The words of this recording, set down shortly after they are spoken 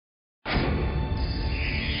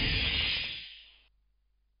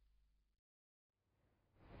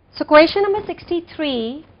So question number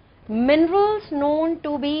 63, minerals known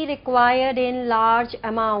to be required in large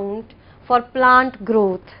amount for plant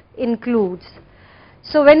growth includes.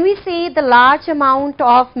 So when we say the large amount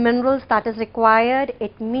of minerals that is required,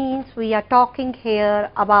 it means we are talking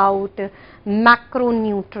here about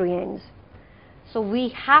macronutrients. So we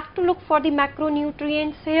have to look for the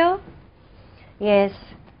macronutrients here. Yes,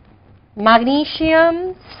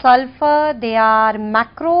 magnesium, sulfur, they are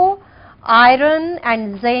macro, iron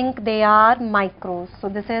and zinc, they are micro. So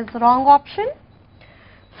this is wrong option.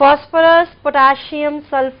 Phosphorus, potassium,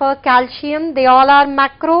 sulfur, calcium, they all are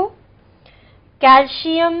macro.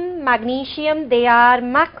 Calcium, magnesium, they are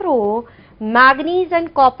macro. Manganese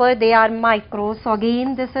and copper, they are micro. So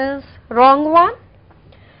again this is wrong one.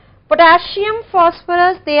 Potassium,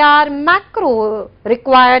 phosphorus, they are macro,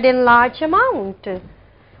 required in large amount.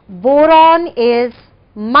 Boron is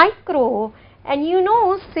micro, and you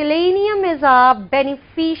know selenium is a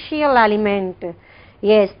beneficial element.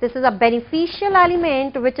 Yes, this is a beneficial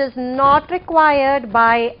element which is not required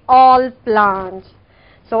by all plants.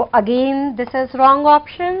 So again this is wrong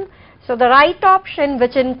option. So the right option,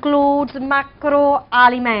 which includes macro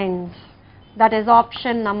elements, that is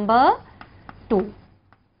option number 2.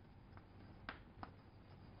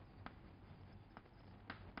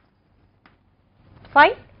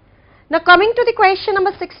 Fine. Now coming to the question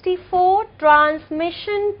number 64,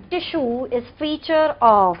 transmission tissue is feature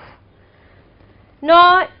of.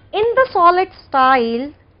 Now in the solid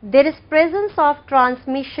style there is presence of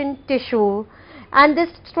transmission tissue, and this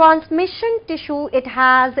transmission tissue, it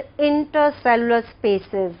has intercellular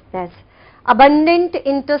spaces. Yes, abundant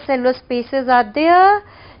intercellular spaces are there.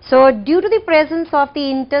 So due to the presence of the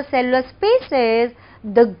intercellular spaces,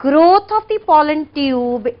 the growth of the pollen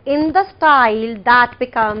tube in the style, that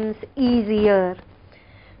becomes easier.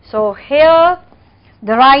 So here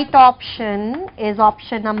the right option is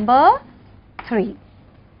option number 3.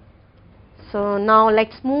 So now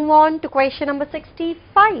let's move on to question number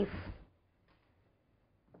 65.